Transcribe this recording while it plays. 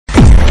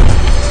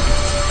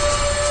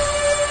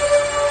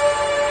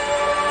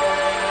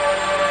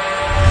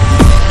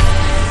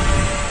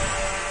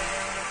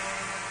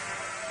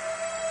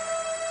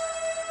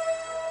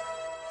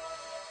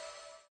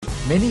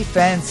Many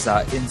fans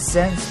are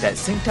incensed at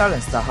Singtel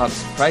and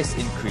StarHub's price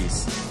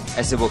increase,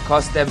 as it will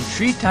cost them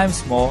 3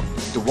 times more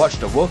to watch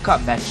the World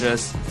Cup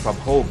matches from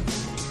home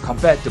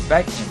compared to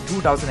back in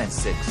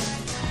 2006.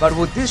 But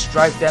would this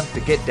drive them to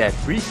get their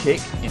free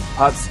cake in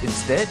pubs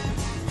instead?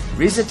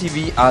 Razer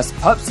TV asked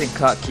pubs in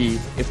Clarke Quay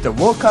if the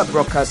World Cup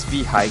broadcast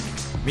fee hike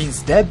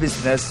means their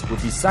business will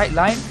be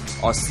sidelined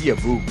or see a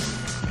boom.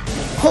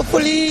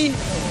 Hopefully,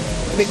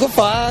 it'll be good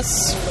for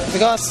us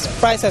because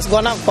price has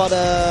gone up for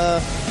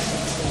the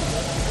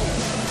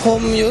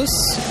home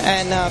use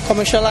and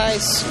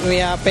commercialized.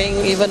 We are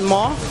paying even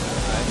more.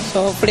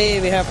 So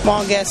hopefully, we have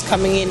more guests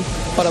coming in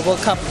for the World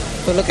Cup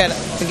to look at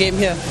the game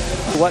here.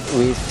 What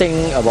we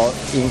think about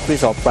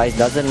increase of price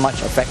doesn't much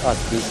affect us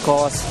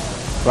because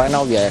right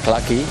now we are at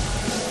Clarke Quay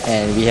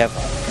and we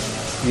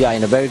are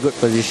in a very good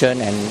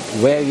position, and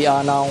where we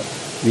are now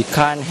we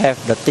can't have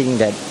the thing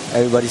that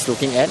everybody's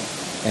looking at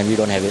and we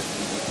don't have it.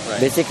 Right.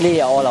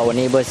 Basically all our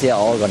neighbors here are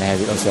all going to have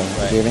it also.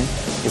 Right. You know?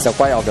 It's a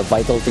quite of the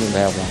vital thing to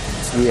have.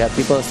 So we have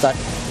people start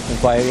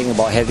inquiring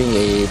about having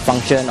a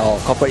function or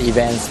corporate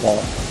events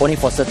only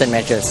for certain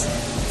matches.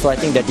 So I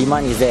think the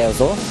demand is there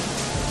also.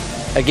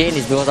 Again,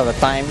 it's because of the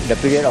time. The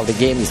period of the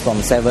game is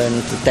from 7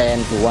 to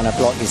 10 to 1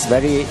 o'clock. It's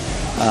very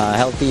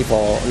healthy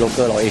for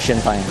local or Asian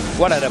time.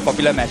 What are the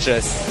popular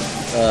matches?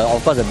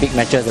 Of course, the big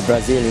matches, the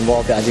Brazil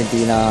involved, the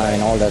Argentina,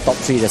 and all the top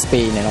 3, the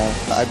Spain and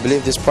all. I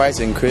believe this price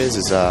increase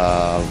is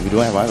we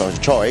don't have much of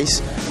a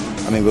choice.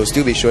 I mean, we'll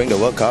still be showing the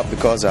World Cup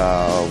because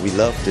we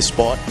love the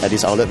sport. At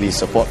this outlet, we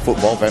support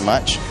football very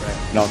much.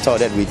 And on top of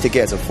that, we take it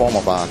as a form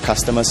of our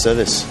customer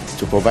service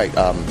to provide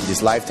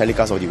this live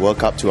telecast of the World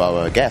Cup to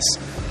our guests.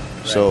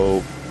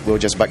 So we'll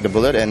just bite the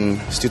bullet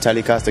and still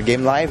telecast the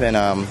game live and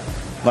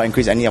not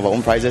increase any of our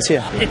own prices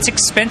here. It's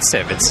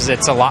expensive.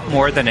 It's a lot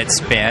more than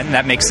it's been.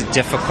 That makes it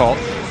difficult.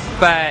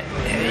 But,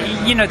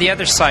 you know, the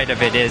other side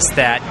of it is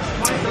that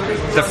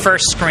the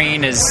first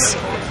screen is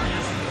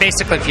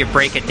basically, if you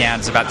break it down,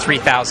 it's about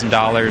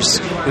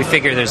 $3,000. We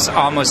figure there's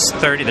almost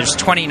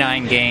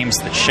 29 games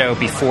that show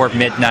before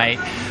midnight.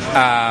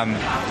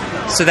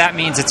 So that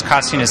means it's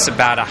costing us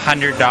about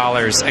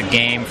 $100 a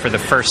game for the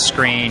first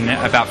screen,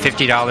 about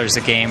 $50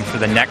 a game for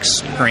the next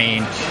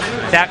screen.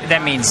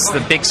 That means the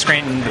big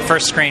screen, the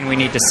first screen, we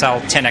need to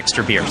sell 10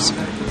 extra beers.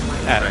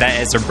 That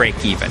is a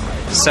break even.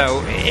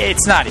 So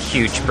it's not a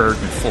huge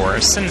burden for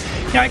us. And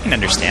you know, I can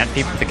understand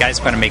people. The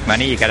guys want to make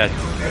money. You got to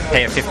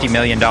pay a $50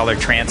 million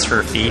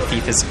transfer fee.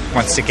 FIFA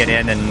wants to get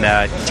in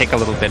and take a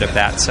little bit of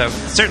that. So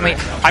certainly,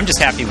 I'm just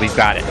happy we've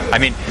got it. I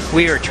mean,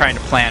 we were trying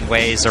to plan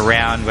ways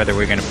around whether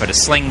we're going to put a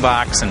sling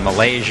box in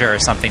Malaysia or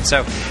something.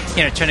 So,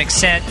 you know, to an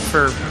extent,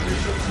 for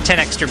 10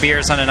 extra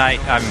beers on a night,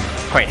 I'm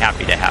quite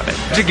happy to have it.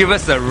 Could you give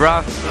us a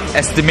rough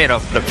estimate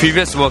of the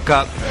previous World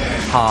Cup?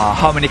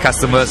 How many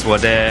customers were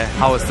there?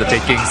 How was the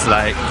takings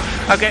like?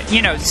 Okay,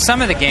 you know,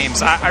 some of the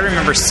games, I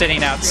remember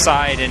sitting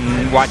outside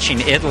and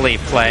watching Italy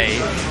play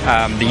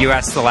the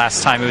U.S. the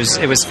last time.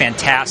 It was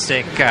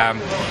fantastic.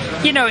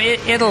 You know,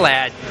 it'll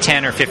add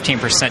 10 or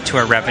 15% to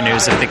our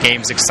revenues if the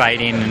game's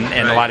exciting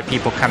and a lot of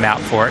people come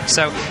out for it.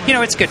 So, you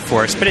know, it's good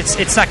for us, but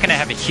it's not going to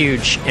have a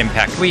huge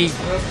impact. We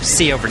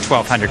see over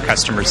 1,200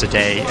 customers a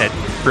day at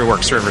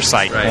Brewworks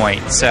Riverside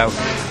Point. So,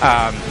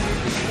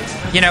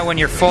 you know, when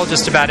you're full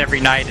just about every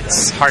night,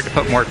 it's hard to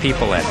put more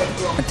people in.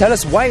 And tell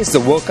us, why is the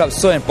World Cup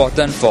so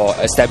important for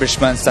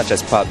establishments such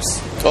as pubs?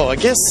 Oh, I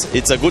guess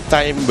it's a good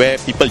time where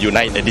people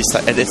unite at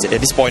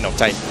this point of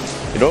time.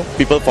 You know,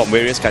 people from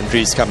various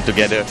countries come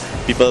together,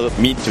 people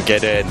meet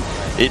together, and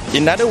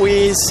in other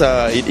ways,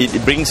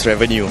 it brings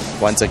revenue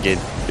once again.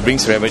 It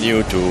brings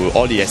revenue to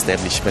all the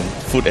establishment,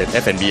 food and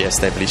F&B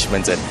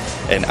establishments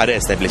and other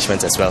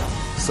establishments as well.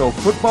 So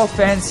football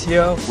fans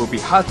here will be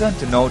heartened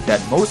to know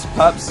that most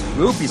pubs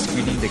will be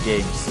screening the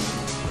games.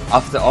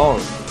 After all,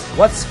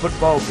 what's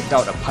football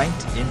without a pint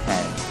in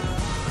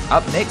hand?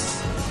 Up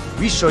next,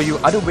 we show you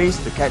other ways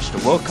to catch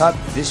the World Cup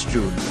this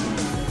June.